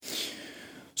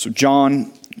So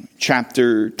John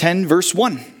chapter 10, verse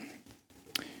 1.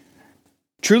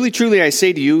 Truly, truly, I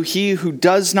say to you, he who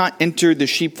does not enter the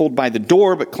sheepfold by the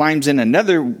door, but climbs in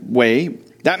another way,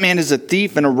 that man is a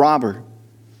thief and a robber.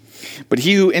 But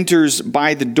he who enters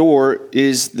by the door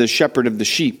is the shepherd of the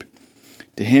sheep.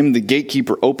 To him the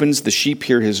gatekeeper opens, the sheep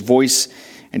hear his voice,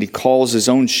 and he calls his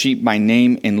own sheep by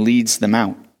name and leads them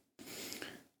out.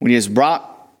 When he has brought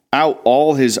out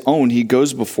all his own, he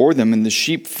goes before them, and the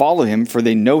sheep follow him, for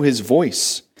they know his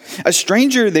voice. A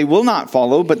stranger they will not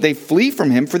follow, but they flee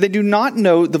from him, for they do not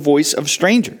know the voice of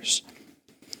strangers.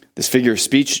 This figure of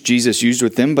speech Jesus used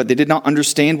with them, but they did not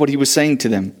understand what he was saying to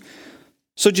them.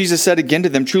 So Jesus said again to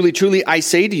them, Truly, truly, I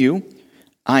say to you,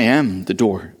 I am the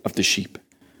door of the sheep.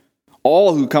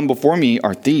 All who come before me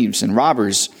are thieves and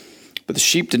robbers, but the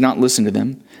sheep did not listen to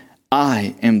them.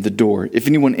 I am the door. If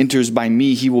anyone enters by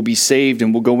me, he will be saved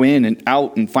and will go in and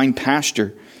out and find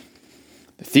pasture.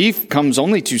 The thief comes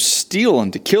only to steal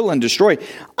and to kill and destroy.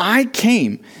 I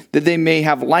came that they may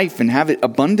have life and have it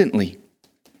abundantly.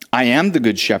 I am the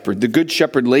good shepherd. The good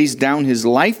shepherd lays down his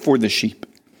life for the sheep.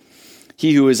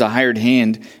 He who is a hired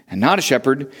hand and not a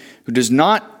shepherd, who does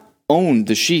not own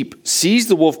the sheep, sees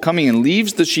the wolf coming and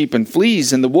leaves the sheep and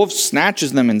flees, and the wolf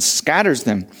snatches them and scatters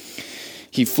them.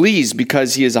 He flees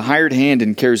because he is a hired hand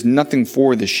and cares nothing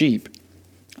for the sheep.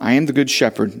 I am the good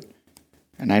shepherd,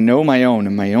 and I know my own,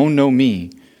 and my own know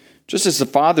me. Just as the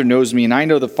Father knows me, and I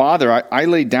know the Father, I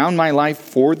lay down my life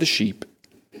for the sheep.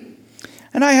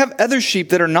 And I have other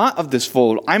sheep that are not of this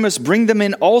fold. I must bring them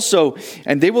in also,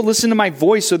 and they will listen to my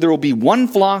voice, so there will be one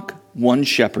flock, one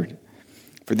shepherd.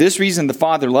 For this reason the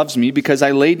Father loves me, because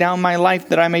I lay down my life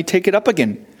that I may take it up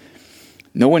again.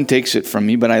 No one takes it from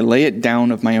me, but I lay it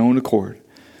down of my own accord.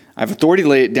 I have authority to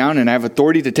lay it down, and I have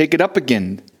authority to take it up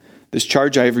again. This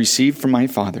charge I have received from my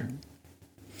Father.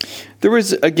 There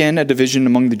was again a division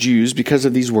among the Jews because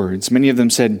of these words. Many of them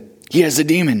said, He has a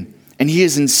demon, and he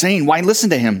is insane. Why listen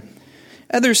to him?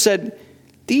 Others said,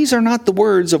 These are not the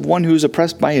words of one who is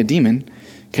oppressed by a demon.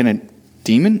 Can a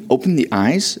demon open the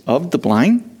eyes of the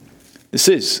blind? This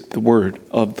is the word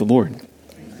of the Lord.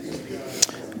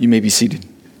 You may be seated.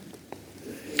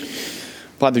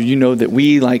 Father, you know that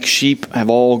we, like sheep, have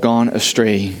all gone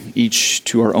astray, each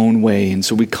to our own way. And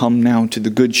so we come now to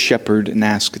the Good Shepherd and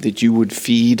ask that you would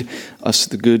feed us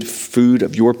the good food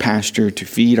of your pasture to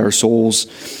feed our souls.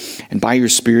 And by your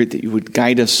Spirit, that you would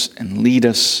guide us and lead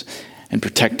us and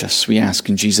protect us, we ask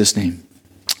in Jesus' name.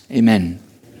 Amen.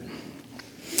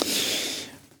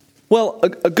 Well,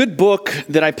 a good book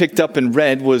that I picked up and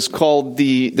read was called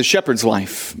The Shepherd's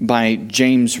Life by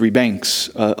James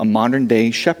Rebanks, a modern-day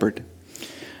shepherd.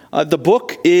 The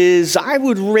book is, I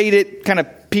would rate it kind of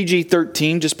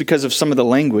PG-13 just because of some of the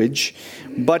language.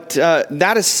 But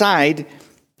that aside,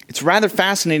 it's rather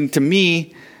fascinating to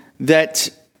me that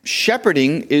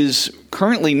shepherding is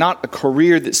currently not a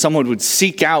career that someone would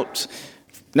seek out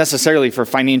necessarily for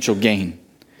financial gain.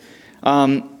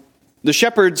 The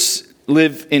shepherds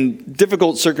live in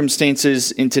difficult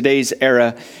circumstances in today's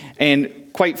era,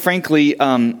 and quite frankly,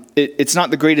 it's not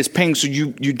the greatest paying, so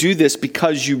you do this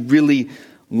because you really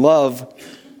love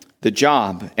the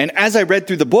job. And as I read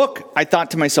through the book, I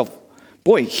thought to myself,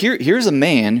 boy, here's a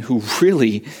man who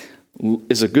really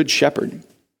is a good shepherd.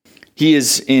 He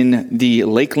is in the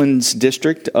Lakelands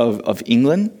district of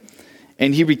England,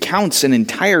 and he recounts an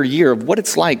entire year of what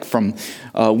it's like from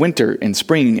winter and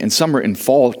spring and summer and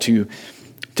fall to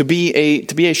be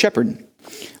a shepherd.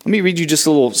 Let me read you just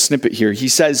a little snippet here. He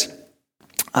says,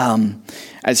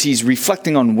 as he's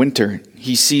reflecting on winter,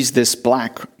 he sees this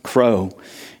black crow.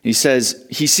 He says,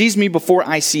 He sees me before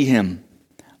I see him,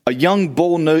 a young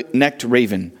bull-necked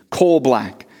raven, coal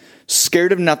black,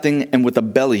 scared of nothing and with a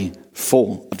belly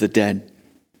full of the dead.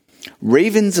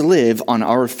 Ravens live on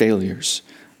our failures,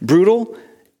 brutal,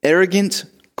 arrogant,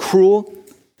 cruel,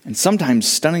 and sometimes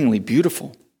stunningly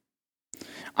beautiful.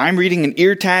 I'm reading an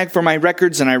ear tag for my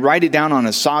records, and I write it down on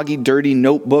a soggy, dirty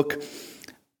notebook.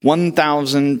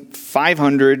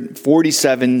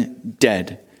 1,547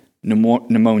 dead.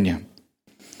 Pneumonia.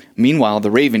 Meanwhile, the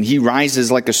raven, he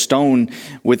rises like a stone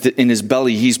in his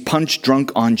belly. He's punch drunk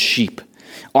on sheep.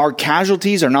 Our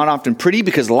casualties are not often pretty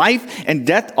because life and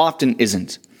death often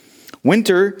isn't.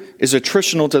 Winter is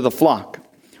attritional to the flock.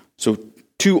 So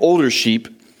 2 older sheep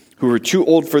who are too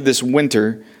old for this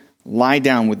winter lie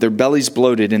down with their bellies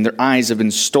bloated and their eyes have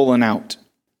been stolen out.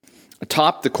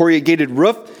 Atop the corrugated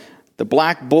roof, the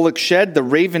black bullock shed, the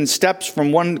raven steps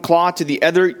from one claw to the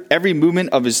other. Every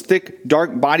movement of his thick,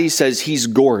 dark body says he's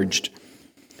gorged.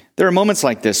 There are moments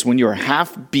like this when you are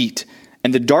half beat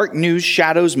and the dark news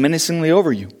shadows menacingly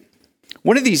over you.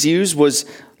 One of these ewes was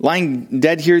lying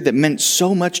dead here that meant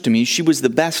so much to me. She was the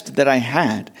best that I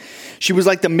had. She was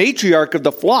like the matriarch of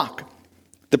the flock.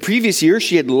 The previous year,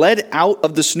 she had led out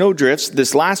of the snowdrifts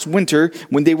this last winter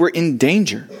when they were in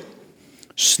danger.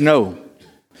 Snow.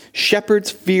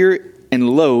 Shepherds fear and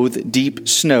loathe deep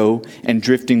snow and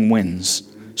drifting winds.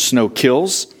 Snow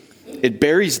kills. It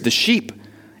buries the sheep.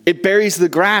 It buries the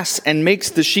grass and makes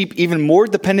the sheep even more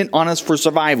dependent on us for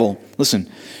survival. Listen,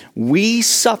 we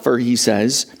suffer, he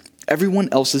says, everyone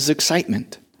else's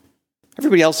excitement.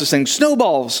 Everybody else is saying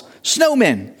snowballs,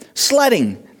 snowmen,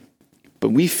 sledding. But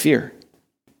we fear.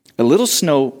 A little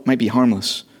snow might be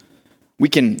harmless. We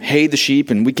can hay the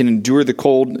sheep and we can endure the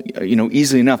cold,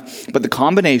 easily enough. But the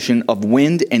combination of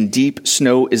wind and deep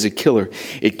snow is a killer.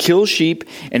 It kills sheep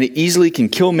and it easily can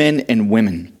kill men and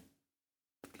women.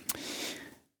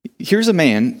 Here's a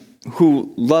man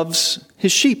who loves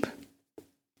his sheep.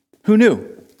 Who knew?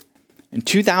 In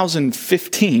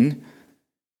 2015,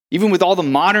 even with all the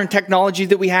modern technology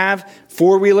that we have,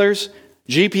 four-wheelers,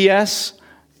 GPS,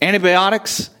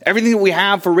 antibiotics, everything that we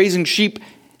have for raising sheep,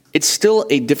 it's still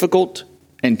a difficult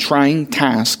and trying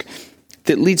task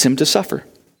that leads him to suffer.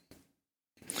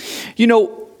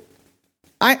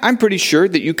 I'm pretty sure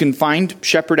that you can find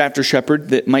shepherd after shepherd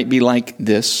that might be like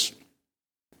this.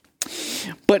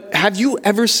 But have you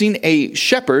ever seen a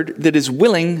shepherd that is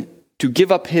willing to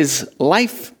give up his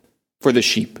life for the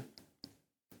sheep?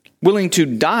 Willing to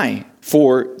die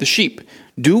for the sheep?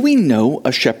 Do we know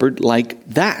a shepherd like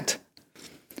that?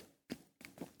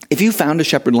 If you found a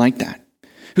shepherd like that,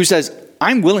 who says,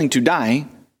 I'm willing to die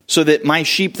so that my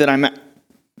sheep that I'm,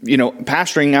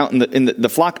 pasturing out in the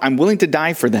flock, I'm willing to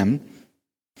die for them,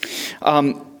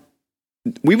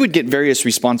 we would get various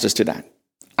responses to that.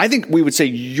 I think we would say,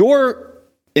 you're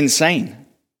insane.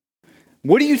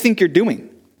 What do you think you're doing?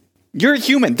 You're a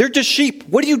human. They're just sheep.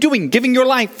 What are you doing? Giving your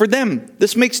life for them.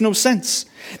 This makes no sense.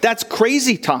 That's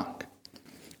crazy talk.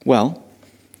 Well,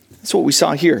 that's what we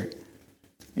saw here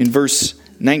in verse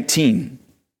 19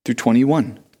 through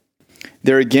 21.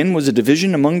 There again was a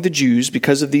division among the Jews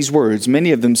because of these words.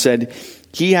 Many of them said,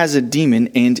 he has a demon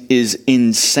and is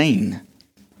insane.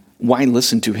 Why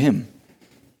listen to him?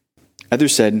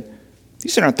 Others said,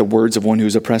 these are not the words of one who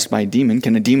is oppressed by a demon.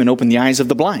 Can a demon open the eyes of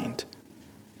the blind?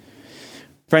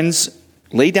 Friends,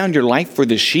 lay down your life for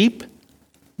the sheep?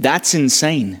 That's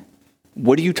insane.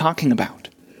 What are you talking about?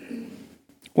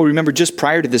 Well, remember, just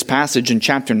prior to this passage in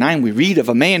chapter 9, we read of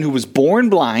a man who was born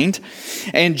blind,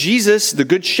 and Jesus, the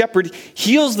good shepherd,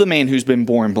 heals the man who's been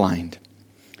born blind.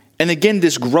 And again,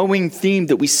 this growing theme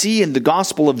that we see in the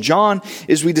Gospel of John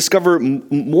is we discover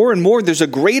more and more there's a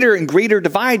greater and greater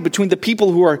divide between the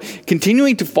people who are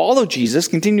continuing to follow Jesus,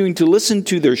 continuing to listen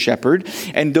to their shepherd,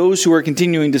 and those who are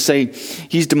continuing to say,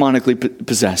 he's demonically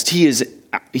possessed. He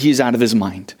is out of his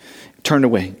mind. Turn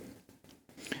away.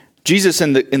 Jesus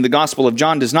in the Gospel of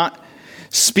John does not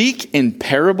speak in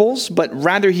parables, but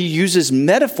rather he uses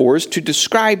metaphors to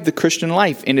describe the Christian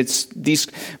life. And it's these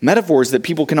metaphors that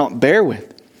people cannot bear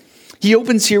with. He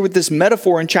opens here with this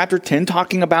metaphor in chapter 10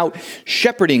 talking about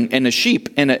shepherding and a sheep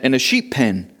and a sheep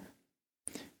pen.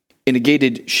 In a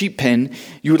gated sheep pen,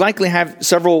 you would likely have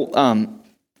several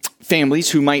families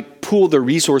who might pool their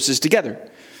resources together.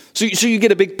 So you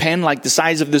get a big pen like the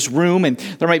size of this room, and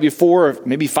there might be 4 or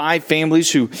maybe 5 families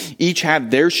who each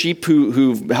have their sheep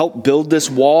who help build this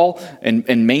wall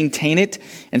and maintain it.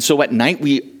 And so at night,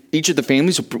 each of the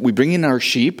families, we bring in our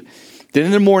sheep. Then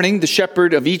in the morning, the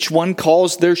shepherd of each one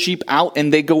calls their sheep out,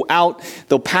 and they go out.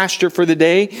 They'll pasture for the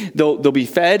day. They'll be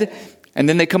fed, and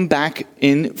then they come back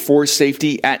in for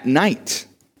safety at night.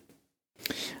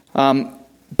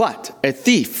 But a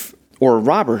thief or a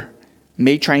robber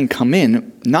may try and come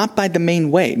in, not by the main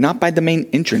way, not by the main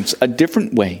entrance, a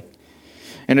different way.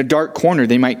 In a dark corner,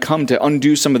 they might come to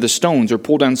undo some of the stones or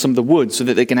pull down some of the wood so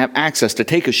that they can have access to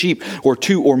take a sheep or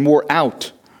 2 or more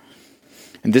out.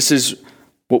 And this is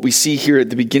what we see here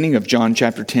at the beginning of John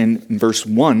chapter 10, verse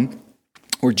 1,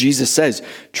 where Jesus says,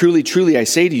 truly, truly, I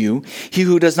say to you, he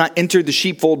who does not enter the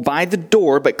sheepfold by the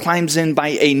door, but climbs in by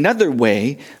another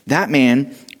way, that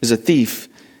man is a thief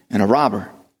and a robber.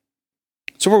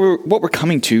 So what we're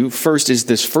coming to first is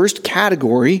this first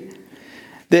category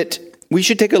that we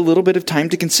should take a little bit of time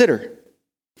to consider.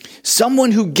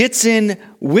 Someone who gets in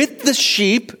with the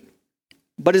sheep,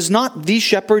 but is not the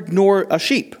shepherd nor a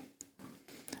sheep.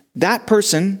 That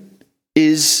person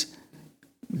is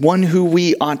one who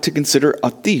we ought to consider a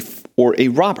thief or a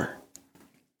robber.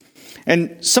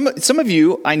 And some of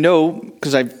you, I know,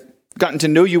 because I've gotten to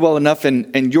know you well enough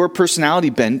and your personality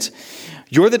bent,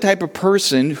 you're the type of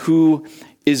person who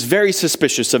is very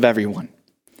suspicious of everyone.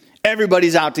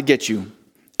 Everybody's out to get you.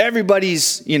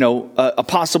 everybody's, a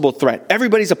possible threat.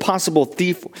 Everybody's a possible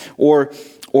thief or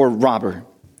robber.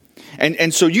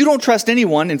 And so you don't trust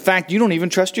anyone. In fact, you don't even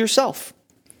trust yourself.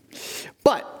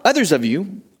 But others of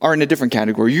you are in a different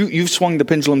category. You've swung the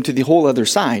pendulum to the whole other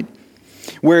side,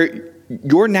 where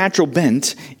your natural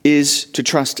bent is to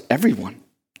trust everyone,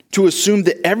 to assume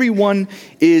that everyone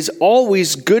is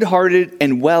always good-hearted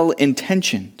and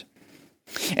well-intentioned.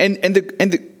 And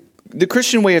the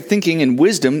Christian way of thinking and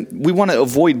wisdom, we want to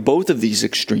avoid both of these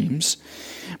extremes.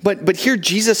 But here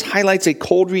Jesus highlights a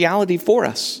cold reality for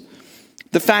us.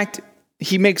 The fact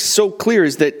he makes so clear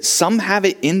is that some have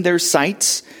it in their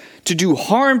sights to do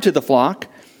harm to the flock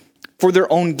for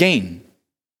their own gain.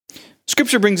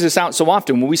 Scripture brings this out so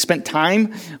often. When we spent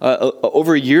time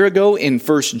over a year ago in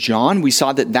 1 John, we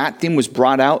saw that theme was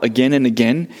brought out again and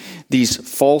again. These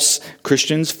false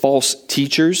Christians, false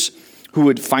teachers who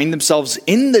would find themselves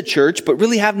in the church but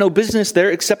really have no business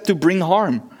there except to bring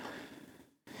harm.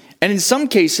 And in some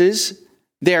cases,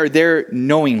 they are there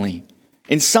knowingly.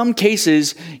 In some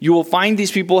cases, you will find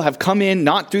these people have come in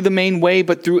not through the main way,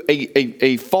 but through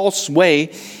a false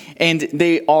way, and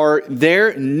they are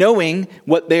there knowing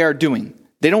what they are doing.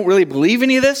 They don't really believe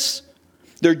any of this.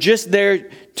 They're just there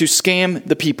to scam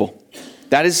the people.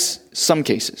 That is some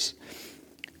cases.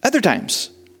 Other times,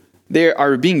 they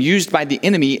are being used by the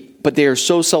enemy, but they are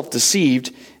so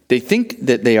self-deceived, they think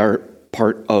that they are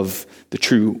part of the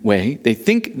true way. They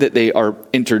think that they are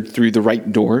entered through the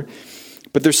right door,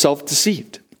 but they're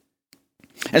self-deceived.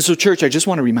 And so, church, I just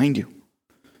want to remind you,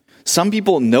 some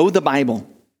people know the Bible.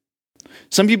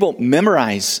 Some people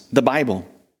memorize the Bible.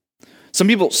 Some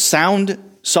people sound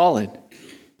solid.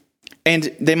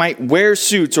 And they might wear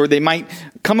suits, or they might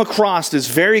come across as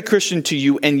very Christian to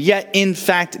you, and yet, in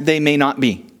fact, they may not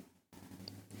be.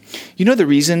 You know the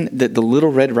reason that the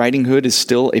Little Red Riding Hood is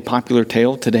still a popular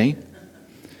tale today?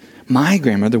 My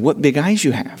grandmother, what big eyes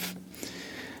you have.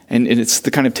 And it's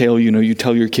the kind of tale, you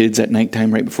tell your kids at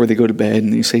nighttime right before they go to bed,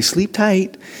 and you say, sleep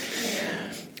tight.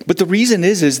 But the reason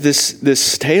is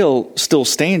this tale still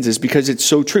stands is because it's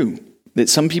so true. That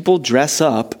some people dress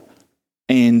up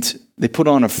and they put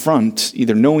on a front,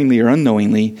 either knowingly or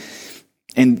unknowingly,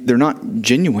 and they're not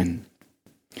genuine.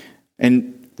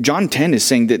 And John 10 is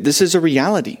saying that this is a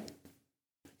reality.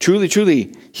 Truly,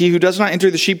 truly, he who does not enter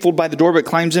the sheepfold by the door but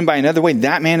climbs in by another way,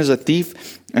 that man is a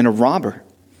thief and a robber.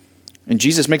 And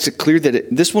Jesus makes it clear that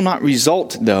this will not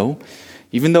result, though,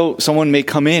 even though someone may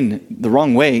come in the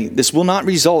wrong way, this will not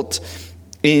result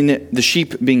in the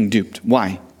sheep being duped.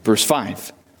 Why? Verse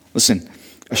 5. Listen,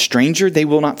 a stranger they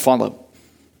will not follow,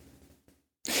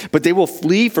 but they will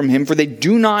flee from him, for they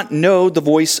do not know the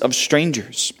voice of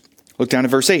strangers. Look down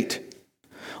at verse 8.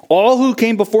 All who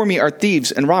came before me are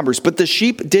thieves and robbers, but the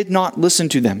sheep did not listen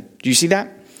to them. Do you see that?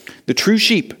 The true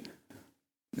sheep,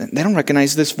 they don't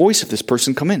recognize this voice of this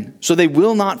person come in, so they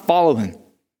will not follow him.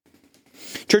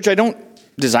 Church, I don't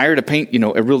desire to paint,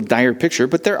 a real dire picture,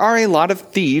 but there are a lot of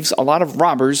thieves, a lot of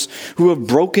robbers who have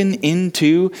broken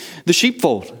into the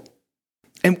sheepfold.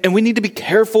 And we need to be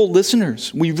careful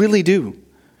listeners. We really do.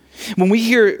 When we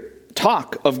hear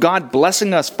talk of God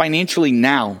blessing us financially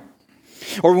now,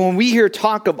 or when we hear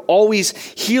talk of always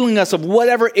healing us of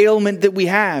whatever ailment that we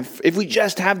have, if we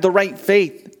just have the right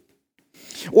faith,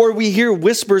 or we hear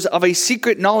whispers of a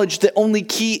secret knowledge that only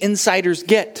key insiders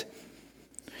get,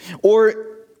 or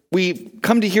we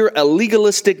come to hear a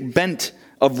legalistic bent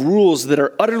of rules that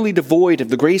are utterly devoid of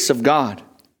the grace of God,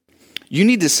 you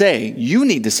need to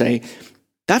say,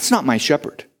 that's not my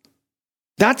shepherd.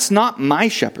 That's not my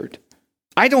shepherd.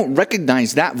 I don't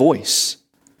recognize that voice.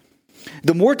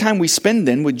 The more time we spend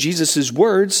then with Jesus'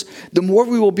 words, the more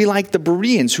we will be like the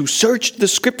Bereans who searched the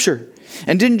scripture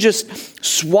and didn't just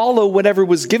swallow whatever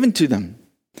was given to them.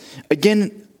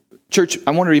 Again, church,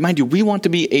 I want to remind you, we want to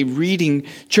be a reading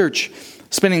church,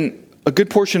 spending a good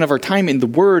portion of our time in the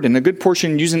Word and a good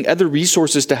portion using other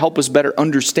resources to help us better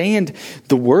understand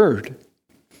the Word.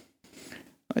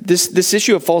 This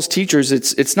issue of false teachers,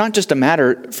 it's not just a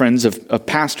matter, friends, of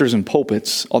pastors and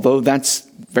pulpits, although that's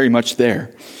very much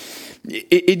there.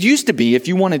 It used to be, if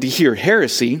you wanted to hear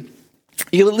heresy,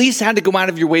 you at least had to go out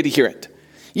of your way to hear it.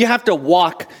 You have to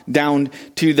walk down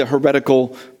to the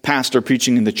heretical pastor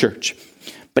preaching in the church.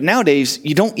 But nowadays,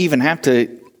 you don't even have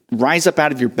to rise up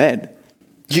out of your bed.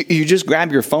 You just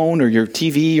grab your phone or your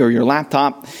TV or your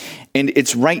laptop, and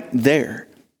it's right there.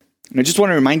 And I just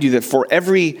want to remind you that for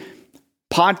every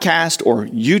podcast or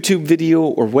YouTube video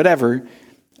or whatever,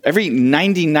 every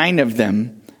 99 of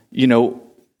them,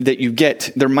 that you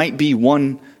get, there might be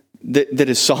one that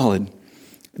is solid.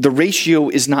 The ratio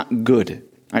is not good,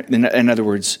 in other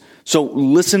words. So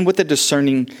listen with a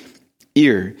discerning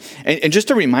ear. And just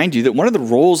to remind you that one of the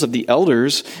roles of the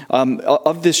elders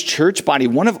of this church body,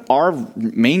 one of our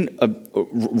main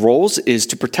roles is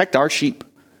to protect our sheep.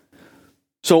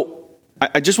 So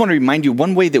I just want to remind you,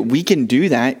 one way that we can do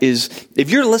that is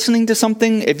if you're listening to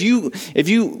something, if you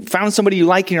found somebody you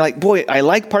like and you're like, boy, I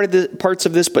like parts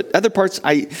of this, but other parts,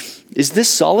 is this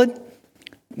solid?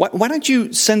 Why don't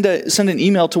you send an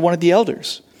email to one of the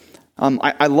elders?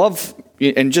 I love,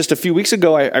 and just a few weeks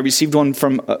ago, I received one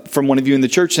from one of you in the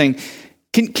church saying,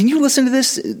 Can you listen to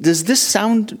this? Does this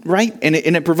sound right? And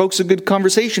it provokes a good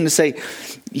conversation to say,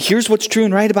 here's what's true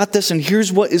and right about this, and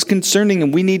here's what is concerning,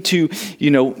 and we need to,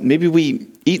 maybe we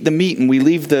eat the meat and we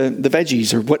leave the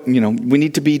veggies, or what, we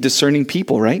need to be discerning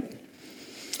people, right?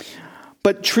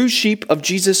 But true sheep of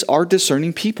Jesus are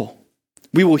discerning people.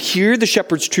 We will hear the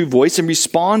shepherd's true voice and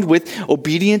respond with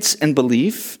obedience and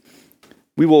belief.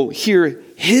 We will hear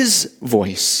his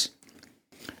voice.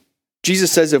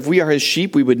 Jesus says if we are his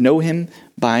sheep, we would know him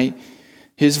by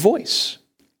his voice.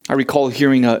 I recall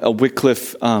hearing a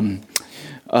Wycliffe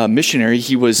missionary.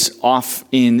 He was off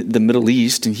in the Middle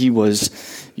East, and he was,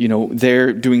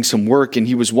 there doing some work, and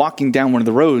he was walking down one of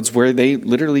the roads where they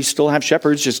literally still have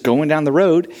shepherds just going down the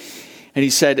road. And he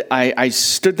said, I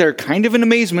stood there kind of in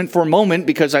amazement for a moment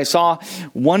because I saw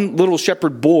one little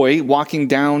shepherd boy walking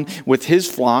down with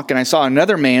his flock, and I saw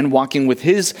another man walking with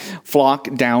his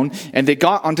flock down, and they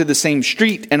got onto the same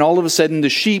street, and all of a sudden the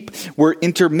sheep were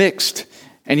intermixed.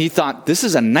 And he thought, this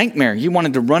is a nightmare. He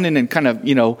wanted to run in and kind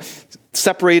of,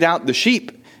 separate out the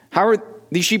sheep.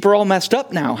 These sheep are all messed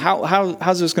up now.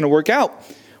 How's this going to work out?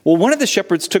 Well, one of the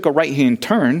shepherds took a right-hand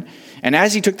turn, and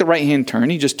as he took the right-hand turn,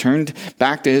 he just turned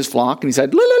back to his flock, and he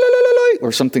said, la, la, la, la, la,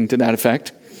 or something to that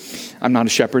effect. I'm not a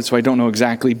shepherd, so I don't know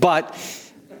exactly. But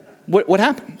what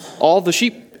happened? All the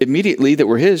sheep immediately that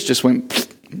were his just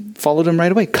followed him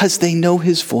right away, because they know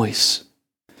his voice.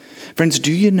 Friends,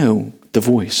 do you know the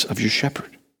voice of your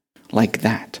shepherd like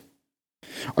that?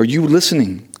 Are you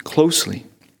listening closely?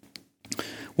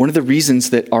 One of the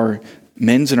reasons that our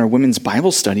men's and our women's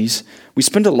Bible studies, we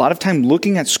spend a lot of time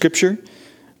looking at Scripture,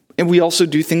 and we also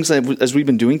do things as we've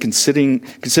been doing, considering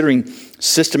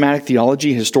systematic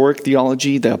theology, historic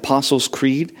theology, the Apostles'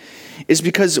 Creed, is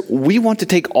because we want to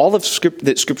take all of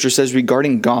that Scripture says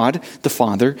regarding God the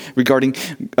Father, regarding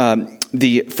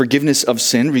the forgiveness of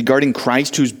sin, regarding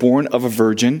Christ who's born of a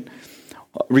virgin,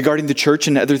 regarding the church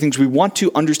and other things. We want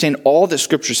to understand all that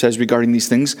Scripture says regarding these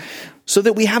things so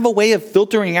that we have a way of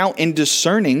filtering out and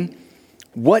discerning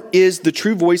what is the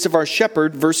true voice of our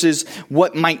shepherd versus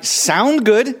what might sound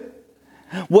good,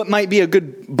 what might be a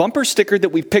good bumper sticker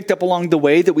that we've picked up along the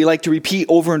way that we like to repeat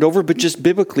over and over, but just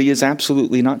biblically is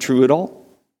absolutely not true at all.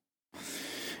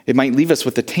 It might leave us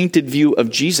with a tainted view of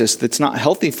Jesus that's not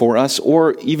healthy for us,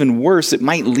 or even worse, it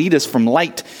might lead us from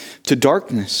light to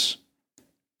darkness.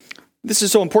 This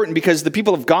is so important because the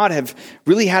people of God have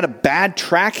really had a bad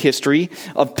track history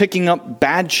of picking up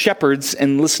bad shepherds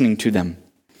and listening to them.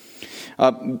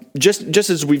 Just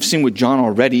as we've seen with John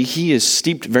already, he is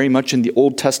steeped very much in the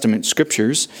Old Testament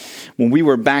scriptures. When we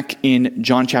were back in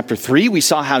John chapter 3, we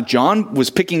saw how John was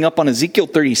picking up on Ezekiel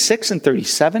 36 and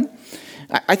 37.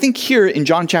 I think here in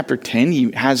John chapter 10,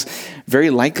 he has very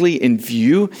likely in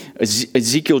view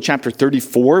Ezekiel chapter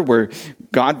 34, where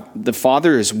God the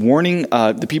Father is warning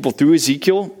the people through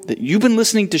Ezekiel that you've been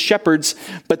listening to shepherds,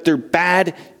 but they're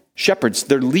bad shepherds.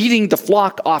 They're leading the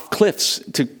flock off cliffs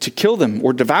to kill them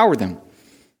or devour them.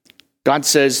 God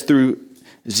says through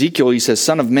Ezekiel, he says,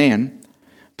 Son of man,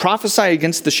 prophesy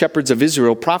against the shepherds of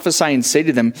Israel, prophesy and say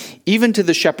to them, even to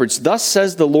the shepherds, thus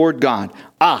says the Lord God,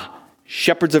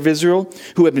 shepherds of Israel,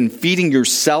 who have been feeding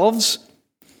yourselves,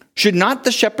 should not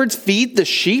the shepherds feed the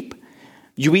sheep?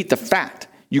 You eat the fat,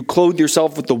 you clothe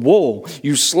yourself with the wool,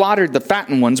 you slaughtered the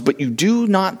fattened ones, but you do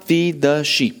not feed the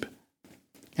sheep.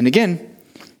 And again,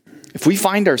 if we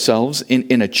find ourselves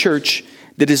in a church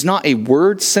that is not a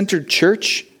word-centered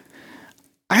church,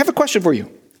 I have a question for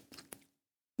you.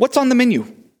 What's on the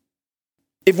menu?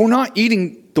 If we're not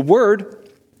eating the word,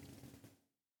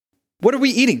 what are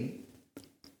we eating?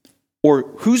 Or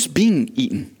who's being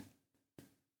eaten?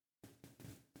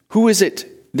 Who is it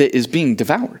that is being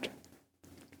devoured?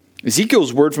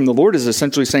 Ezekiel's word from the Lord is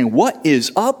essentially saying, what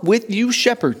is up with you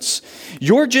shepherds?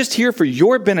 You're just here for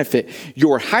your benefit.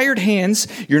 You're hired hands.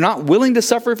 You're not willing to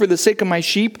suffer for the sake of my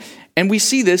sheep. And we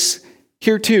see this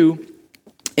here too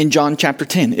in John chapter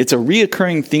 10. It's a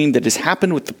reoccurring theme that has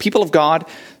happened with the people of God,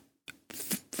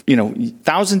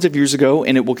 thousands of years ago,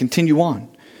 and it will continue on.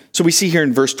 So we see here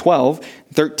in verse 12,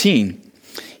 13,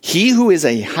 he who is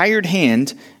a hired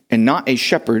hand and not a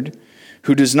shepherd,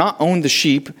 who does not own the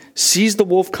sheep sees the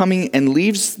wolf coming and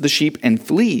leaves the sheep and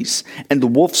flees, and the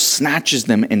wolf snatches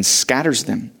them and scatters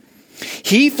them.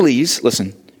 He flees,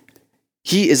 listen,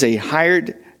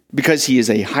 because he is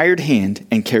a hired hand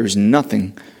and cares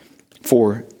nothing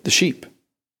for the sheep.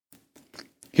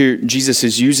 Here, Jesus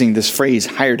is using this phrase,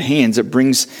 hired hands. It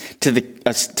brings to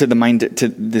the mind to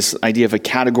this idea of a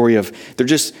category of they're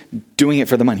just doing it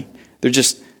for the money.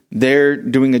 They're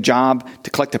doing a job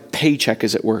to collect a paycheck,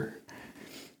 as it were.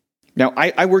 Now,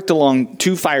 I worked along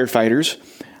 2 firefighters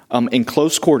in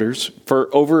close quarters for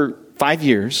over 5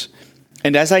 years.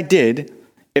 And as I did,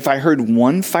 if I heard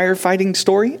one firefighting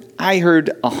story, I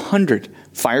heard 100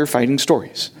 firefighting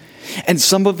stories. And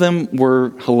some of them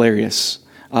were hilarious.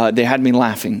 They had me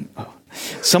laughing.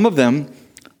 Some of them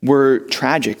were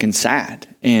tragic and sad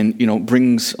and,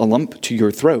 brings a lump to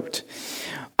your throat.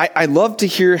 I love to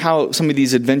hear how some of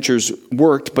these adventures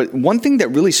worked, but one thing that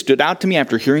really stood out to me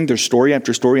after hearing their story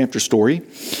after story after story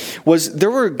was there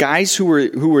were guys who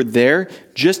were there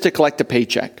just to collect a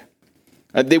paycheck.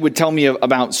 They would tell me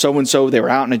about so-and-so, they were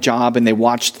out on a job and they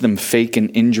watched them fake an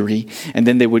injury, and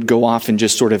then they would go off and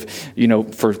just sort of,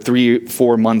 for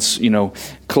 3-4 months,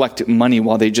 collect money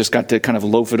while they just got to kind of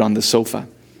loaf it on the sofa.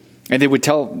 And they would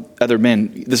tell other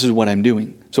men, this is what I'm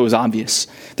doing. So it was obvious.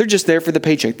 They're just there for the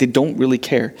paycheck. They don't really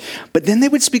care. But then they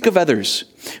would speak of others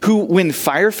who, when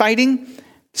firefighting,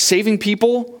 saving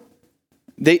people,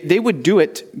 they would do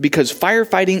it because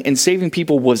firefighting and saving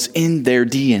people was in their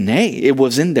DNA. It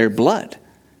was in their blood.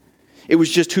 It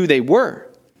was just who they were.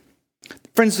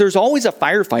 Friends, there's always a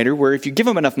firefighter where if you give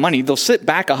them enough money, they'll sit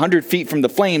back 100 feet from the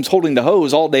flames holding the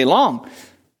hose all day long.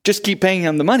 Just keep paying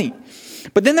them the money.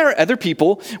 But then there are other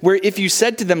people where if you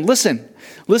said to them, listen,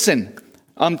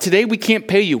 today we can't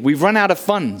pay you. We've run out of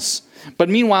funds. But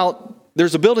meanwhile,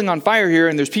 there's a building on fire here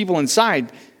and there's people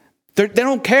inside. They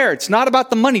don't care. It's not about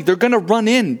the money. They're going to run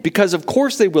in because of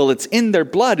course they will. It's in their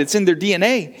blood. It's in their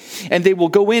DNA. And they will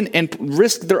go in and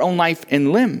risk their own life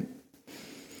and limb.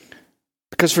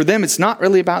 Because for them, it's not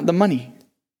really about the money.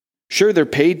 Sure, they're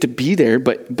paid to be there,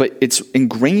 but it's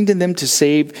ingrained in them to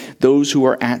save those who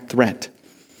are at threat.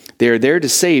 They are there to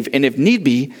save, and if need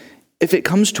be, if it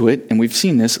comes to it, and we've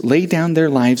seen this, lay down their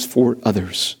lives for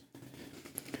others.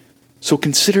 So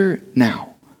consider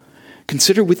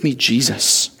with me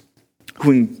Jesus,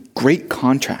 who in great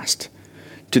contrast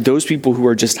to those people who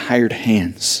are just hired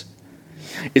hands,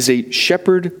 is a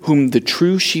shepherd whom the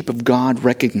true sheep of God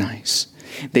recognize.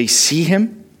 They see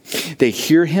him, they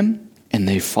hear him, and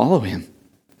they follow him.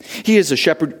 He is a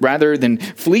shepherd. Rather than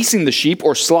fleecing the sheep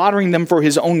or slaughtering them for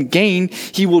his own gain,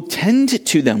 he will tend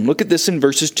to them. Look at this in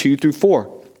verses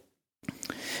 2-4.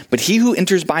 But he who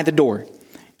enters by the door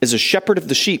is a shepherd of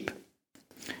the sheep.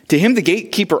 To him the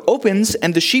gatekeeper opens,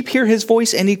 and the sheep hear his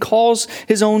voice, and he calls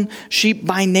his own sheep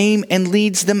by name and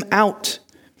leads them out.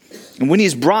 And when he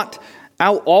has brought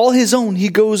out all his own, he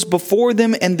goes before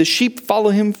them, and the sheep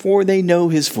follow him, for they know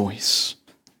his voice.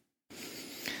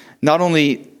 Not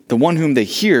only the one whom they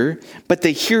hear, but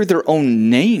they hear their own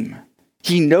name.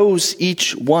 He knows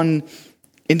each one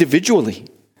individually.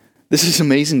 This is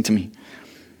amazing to me.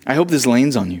 I hope this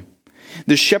lands on you.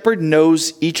 The shepherd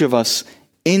knows each of us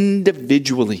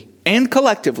individually and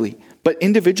collectively, but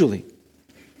individually.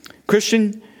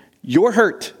 Christian, your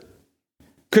hurt.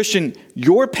 Christian,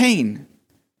 your pain,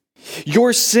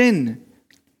 your sin,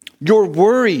 your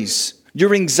worries,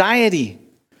 your anxiety,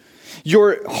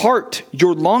 your heart,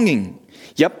 your longing.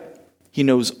 Yep, he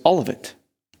knows all of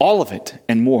it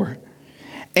and more.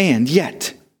 And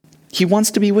yet, he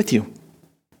wants to be with you.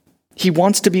 He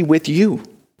wants to be with you.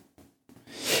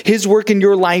 His work in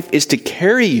your life is to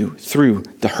carry you through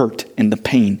the hurt and the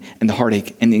pain and the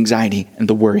heartache and the anxiety and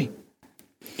the worry,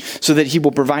 so that he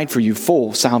will provide for you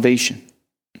full salvation.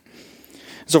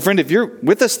 So friend, if you're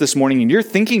with us this morning and you're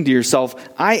thinking to yourself,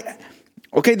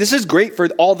 this is great for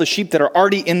all the sheep that are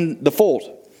already in the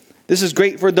fold. This is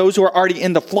great for those who are already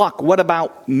in the flock. What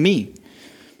about me?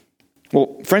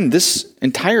 Well, friend, this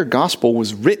entire gospel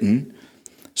was written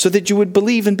so that you would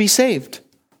believe and be saved.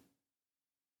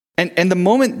 And the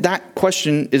moment that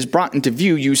question is brought into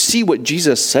view, you see what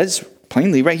Jesus says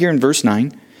plainly right here in verse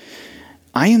 9.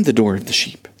 I am the door of the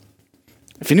sheep.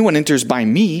 If anyone enters by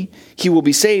me, he will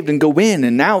be saved and go in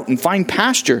and out and find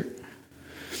pasture.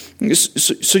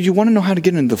 So you want to know how to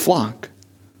get into the flock,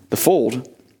 the fold.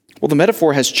 Well, the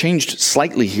metaphor has changed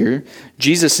slightly here.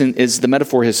 The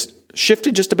metaphor has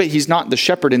shifted just a bit. He's not the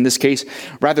shepherd in this case.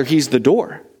 Rather, he's the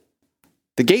door,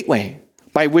 the gateway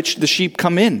by which the sheep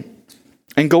come in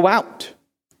and go out.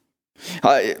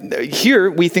 Here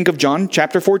we think of John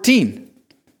chapter 14.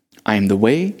 I am the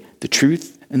way, the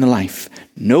truth, and the life.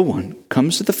 No one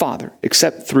comes to the Father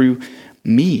except through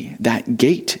me, that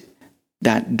gate,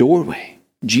 that doorway,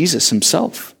 Jesus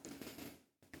himself.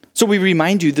 So we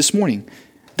remind you this morning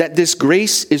that this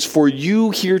grace is for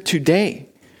you here today,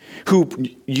 who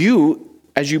you,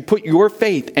 as you put your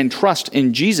faith and trust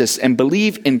in Jesus and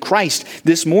believe in Christ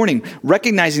this morning,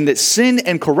 recognizing that sin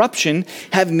and corruption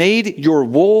have made your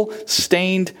wool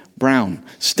stained brown,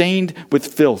 stained with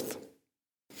filth.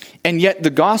 And yet the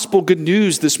gospel good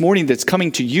news this morning that's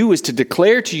coming to you is to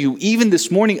declare to you even this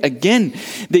morning again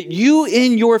that you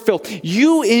in your filth,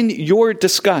 you in your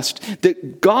disgust,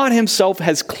 that God himself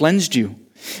has cleansed you.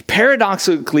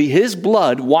 Paradoxically, his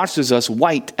blood washes us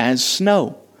white as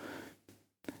snow.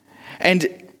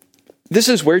 And this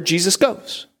is where Jesus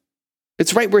goes.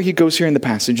 It's right where he goes here in the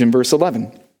passage in verse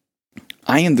 11.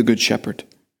 I am the good shepherd.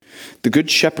 The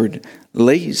good shepherd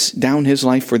lays down his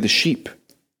life for the sheep.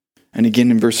 And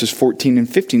again in verses 14 and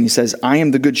 15, he says, I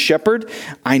am the good shepherd.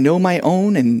 I know my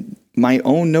own, and my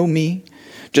own know me.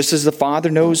 Just as the Father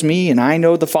knows me, and I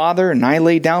know the Father, and I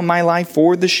lay down my life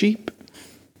for the sheep.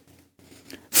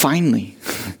 Finally,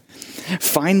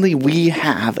 we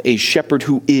have a shepherd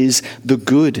who is the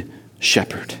good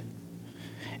shepherd.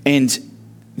 And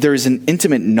there is an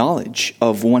intimate knowledge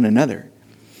of one another.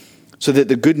 So that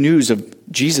the good news of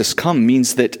Jesus come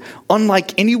means that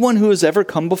unlike anyone who has ever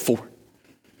come before,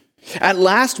 at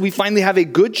last, we finally have a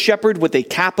good shepherd with a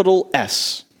capital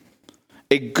S.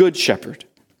 A good shepherd.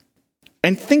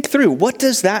 And think through, what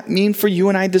does that mean for you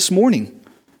and I this morning?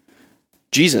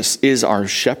 Jesus is our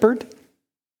shepherd.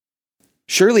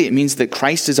 Surely it means that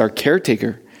Christ is our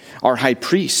caretaker, our high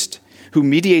priest, who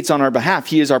mediates on our behalf.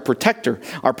 He is our protector,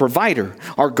 our provider,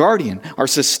 our guardian, our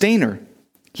sustainer.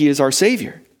 He is our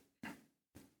Savior.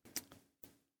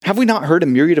 Have we not heard a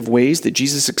myriad of ways that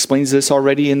Jesus explains this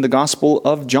already in the Gospel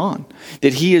of John?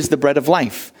 That he is the bread of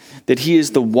life, that he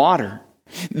is the water,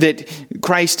 that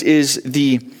Christ is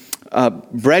the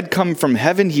bread come from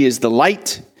heaven, he is the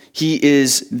light, he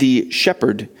is the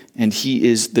shepherd, and he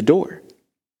is the door.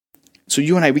 So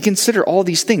you and I, we consider all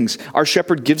these things. Our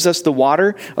shepherd gives us the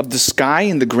water of the sky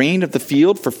and the grain of the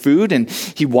field for food, and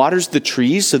he waters the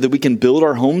trees so that we can build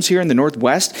our homes here in the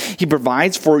Northwest. He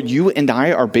provides for you and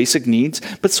I our basic needs,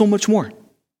 but so much more.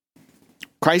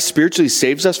 Christ spiritually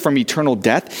saves us from eternal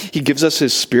death. He gives us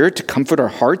his Spirit to comfort our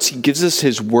hearts. He gives us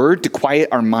his word to quiet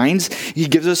our minds. He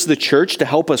gives us the church to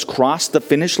help us cross the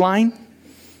finish line.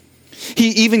 He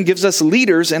even gives us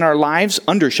leaders in our lives,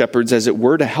 under shepherds as it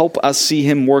were, to help us see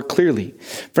him more clearly.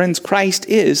 Friends, Christ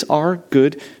is our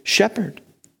good shepherd,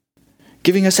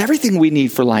 giving us everything we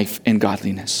need for life and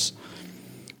godliness.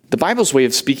 The Bible's way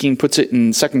of speaking puts it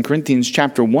in 2 Corinthians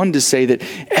chapter 1 to say that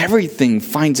everything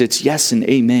finds its yes and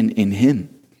amen in him.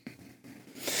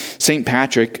 St.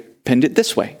 Patrick penned it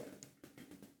this way: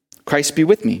 Christ be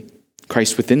with me,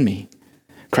 Christ within me,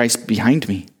 Christ behind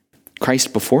me,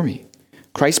 Christ before me,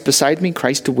 Christ beside me,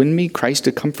 Christ to win me, Christ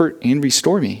to comfort and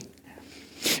restore me.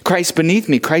 Christ beneath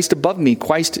me, Christ above me,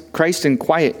 Christ in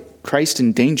quiet, Christ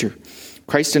in danger,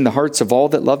 Christ in the hearts of all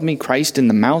that love me, Christ in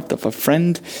the mouth of a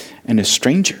friend and a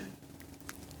stranger.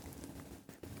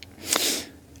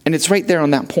 And it's right there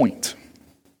on that point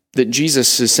that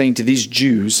Jesus is saying to these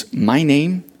Jews, my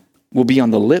name will be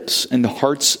on the lips and the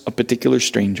hearts of particular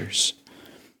strangers.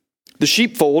 The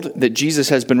sheepfold that Jesus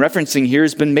has been referencing here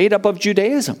has been made up of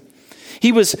Judaism.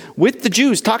 He was with the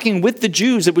Jews, talking with the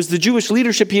Jews. It was the Jewish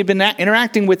leadership he had been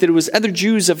interacting with. It was other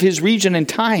Jews of his region and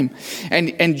time.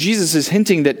 And Jesus is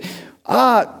hinting that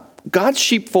God's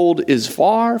sheepfold is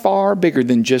far, far bigger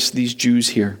than just these Jews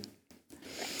here.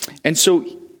 And so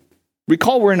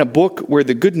recall we're in a book where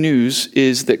the good news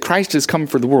is that Christ has come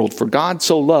for the world. For God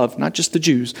so loved, not just the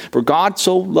Jews, for God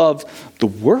so loved the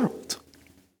world.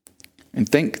 And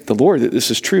thank the Lord that this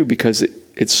is true, because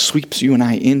it sweeps you and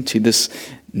I into this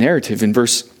narrative. In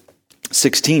verse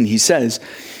 16, he says,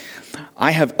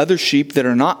 I have other sheep that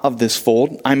are not of this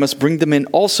fold. I must bring them in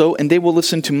also, and they will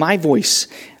listen to my voice.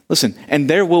 Listen, and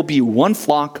there will be one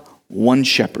flock, one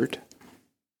shepherd.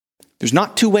 There's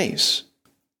not two ways.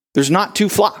 There's not two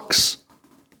flocks.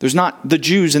 There's not the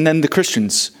Jews and then the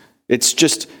Christians. It's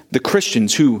just the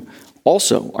Christians who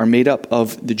also are made up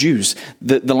of the Jews.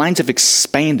 The lines have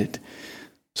expanded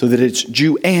so that it's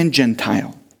Jew and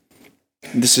Gentile.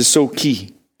 And this is so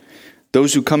key.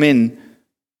 Those who come in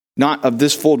not of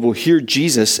this fold will hear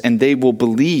Jesus, and they will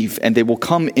believe, and they will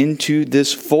come into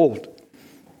this fold.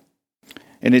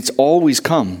 And it's always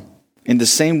come in the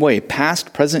same way,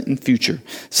 past, present, and future.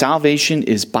 Salvation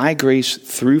is by grace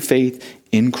through faith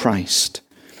in Christ.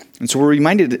 And so we're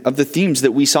reminded of the themes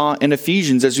that we saw in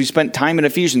Ephesians as we spent time in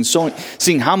Ephesians,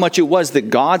 seeing how much it was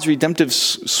that God's redemptive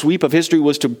sweep of history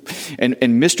was to,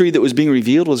 and mystery that was being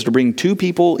revealed was to bring two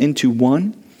people into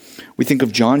one. We think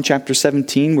of John chapter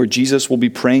 17, where Jesus will be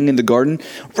praying in the garden.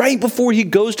 Right before he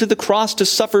goes to the cross to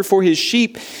suffer for his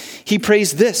sheep, he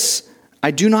prays this: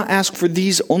 I do not ask for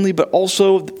these only, but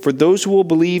also for those who will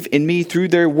believe in me through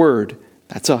their word.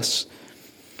 That's us.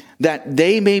 That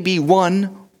they may be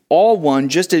one, all one,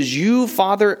 just as you,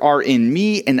 Father, are in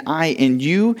me and I in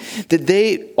you, that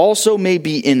they also may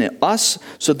be in us,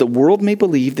 so the world may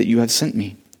believe that you have sent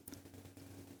me.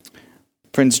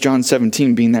 Friends, John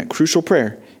 17 being that crucial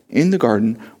prayer in the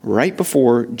garden right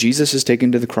before Jesus is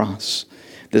taken to the cross.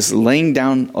 This laying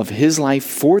down of his life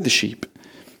for the sheep.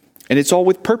 And it's all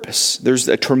with purpose. There's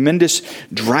a tremendous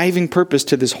driving purpose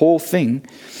to this whole thing,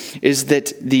 is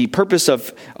that the purpose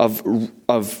of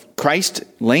Christ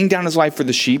laying down his life for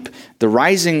the sheep, the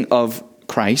rising of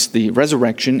Christ, the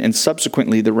resurrection, and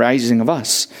subsequently the rising of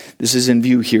us. This is in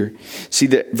view here. See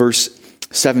that verse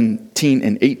 17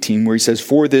 and 18 where he says,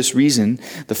 for this reason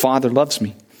the Father loves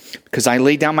me, because I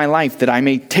lay down my life that I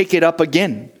may take it up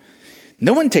again.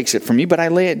 No one takes it from me, but I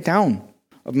lay it down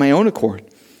of my own accord.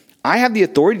 I have the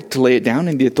authority to lay it down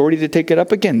and the authority to take it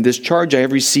up again. This charge I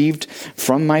have received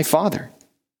from my Father.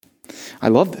 I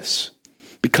love this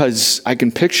because I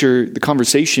can picture the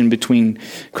conversation between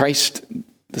Christ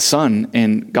the Son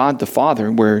and God the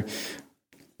Father, where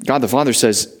God the Father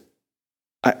says,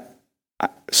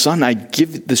 Son, I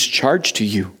give this charge to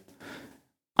you.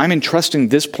 I'm entrusting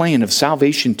this plan of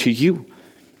salvation to you.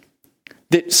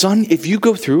 That, Son, if you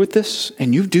go through with this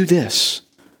and you do this,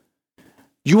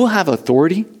 you will have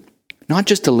authority, not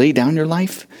just to lay down your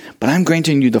life, but I'm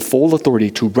granting you the full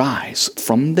authority to rise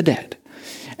from the dead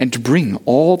and to bring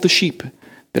all the sheep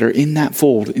that are in that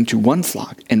fold into one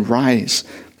flock and rise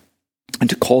and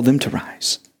to call them to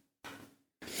rise.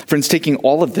 Friends, taking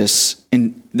all of this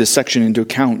in this section into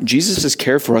account, Jesus'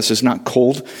 care for us is not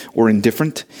cold or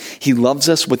indifferent. He loves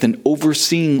us with an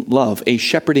overseeing love, a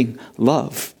shepherding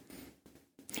love.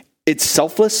 It's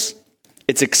selfless,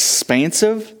 it's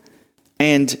expansive,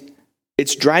 and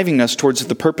it's driving us towards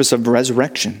the purpose of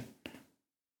resurrection.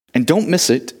 And don't miss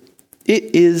it,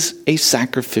 it is a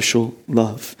sacrificial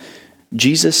love.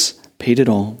 Jesus paid it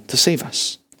all to save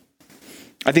us.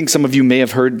 I think some of you may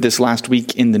have heard this last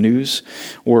week in the news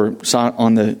or saw it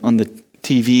on the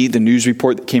TV, the news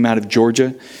report that came out of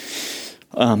Georgia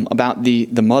about the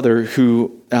mother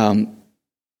who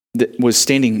that was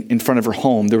standing in front of her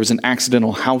home. There was an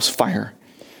accidental house fire.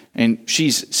 And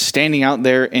she's standing out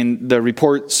there, and the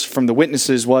reports from the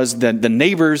witnesses was that the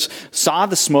neighbors saw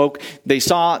the smoke. They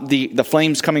saw the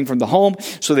flames coming from the home,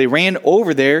 so they ran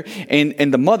over there.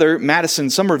 And the mother, Madison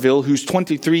Somerville, who's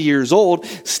 23 years old,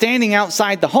 standing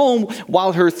outside the home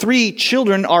while her 3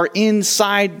 children are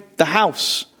inside the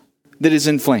house that is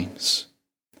in flames.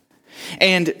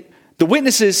 And the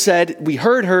witnesses said, we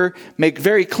heard her make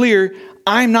very clear,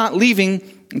 I'm not leaving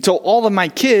until all of my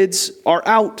kids are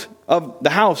out of the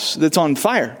house that's on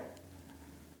fire.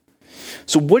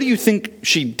 So what do you think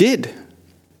she did?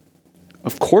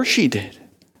 Of course she did.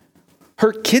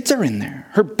 Her kids are in there.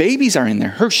 Her babies are in there.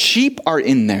 Her sheep are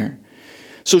in there.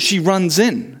 So she runs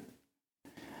in.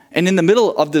 And in the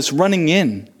middle of this running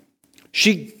in,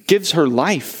 she gives her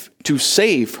life to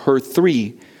save her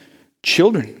 3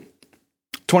 children.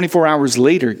 24 hours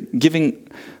later,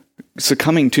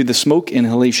 succumbing to the smoke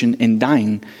inhalation and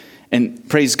dying. And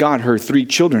praise God, her 3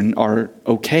 children are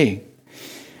okay.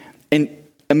 And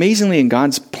amazingly, in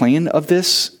God's plan of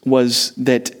this was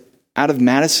that out of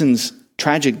Madison's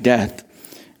tragic death,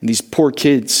 and these poor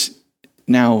kids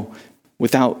now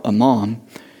without a mom,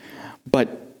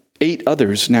 but 8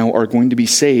 others now are going to be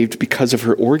saved because of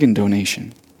her organ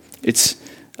donation. It's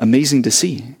amazing to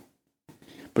see.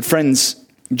 But friends,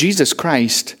 Jesus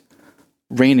Christ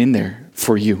ran in there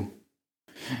for you.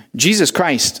 Jesus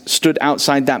Christ stood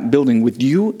outside that building with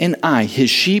you and I, his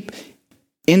sheep,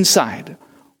 inside,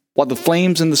 while the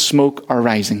flames and the smoke are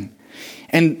rising.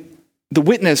 And the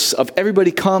witness of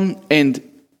everybody come and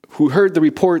who heard the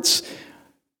reports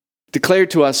declared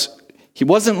to us, he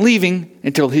wasn't leaving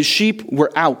until his sheep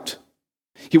were out.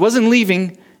 He wasn't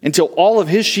leaving until all of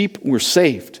his sheep were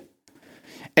saved.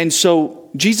 And so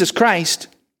Jesus Christ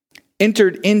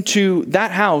entered into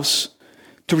that house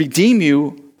to redeem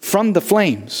you from the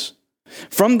flames,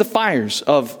 from the fires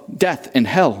of death and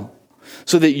hell,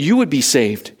 so that you would be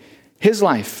saved, his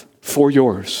life for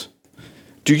yours.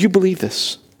 Do you believe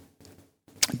this?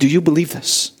 Do you believe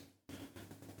this?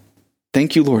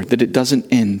 Thank you, Lord, that it doesn't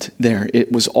end there.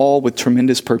 It was all with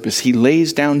tremendous purpose. He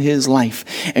lays down his life,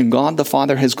 and God the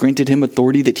Father has granted him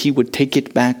authority that he would take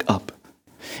it back up,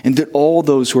 and that all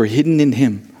those who are hidden in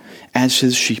him as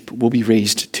his sheep will be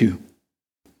raised too,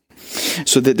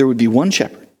 so that there would be one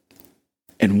shepherd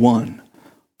and one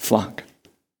flock.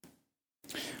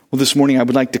 Well, this morning I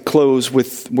would like to close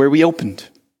with where we opened.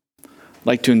 I'd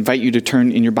like to invite you to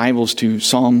turn in your Bibles to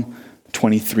Psalm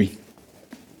 23.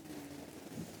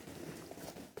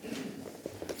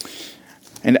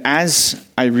 And as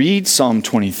I read Psalm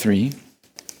 23,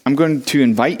 I'm going to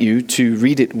invite you to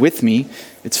read it with me.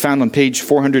 It's found on page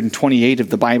 428 of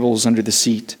the Bibles under the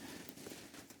seat.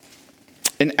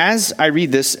 And as I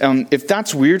read this, if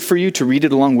that's weird for you to read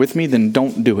it along with me, then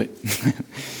don't do it.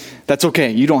 That's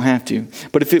okay. You don't have to.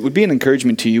 But if it would be an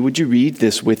encouragement to you, would you read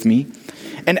this with me?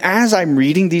 And as I'm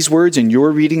reading these words and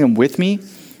you're reading them with me,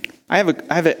 I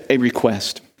have a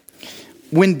request.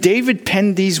 When David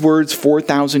penned these words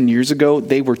 4,000 years ago,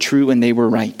 they were true and they were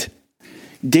right.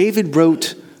 David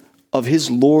wrote of his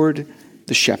Lord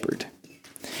the shepherd.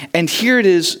 And here it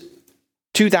is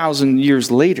 2,000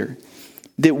 years later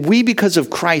that we, because of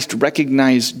Christ,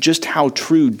 recognize just how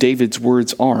true David's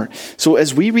words are. So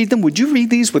as we read them, would you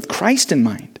read these with Christ in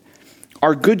mind?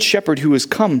 Our good shepherd who has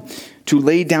come to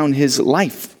lay down his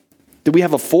life. That we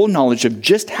have a full knowledge of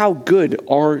just how good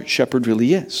our shepherd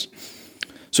really is.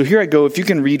 So here I go. If you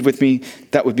can read with me,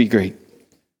 that would be great.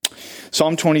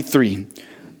 Psalm 23.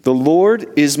 The Lord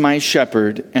is my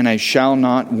shepherd, and I shall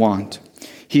not want.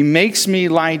 He makes me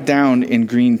lie down in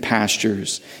green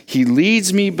pastures. He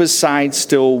leads me beside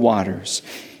still waters.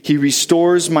 He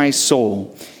restores my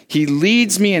soul. He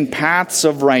leads me in paths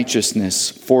of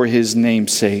righteousness for his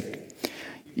name's sake.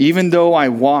 Even though I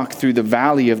walk through the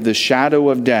valley of the shadow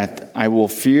of death, I will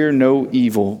fear no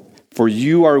evil. For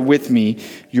you are with me,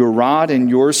 your rod and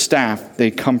your staff, they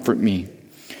comfort me.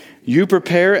 You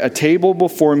prepare a table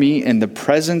before me in the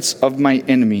presence of my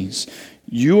enemies.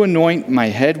 You anoint my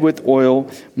head with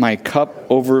oil, my cup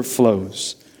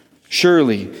overflows.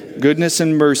 Surely goodness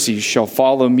and mercy shall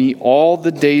follow me all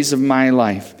the days of my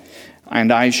life,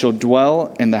 and I shall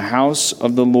dwell in the house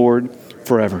of the Lord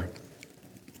forever.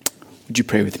 Would you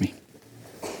pray with me?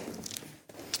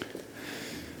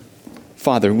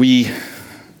 Father, we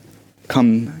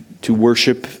come to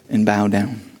worship and bow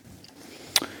down.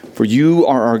 For you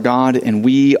are our God, and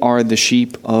we are the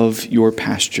sheep of your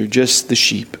pasture, just the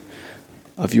sheep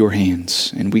of your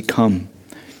hands. And we come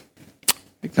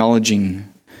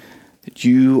acknowledging that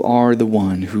you are the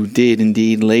one who did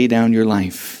indeed lay down your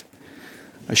life,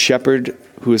 a shepherd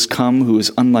who has come, who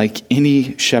is unlike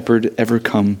any shepherd ever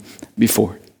come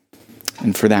before.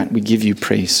 And for that we give you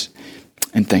praise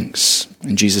and thanks.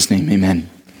 In Jesus' name, amen.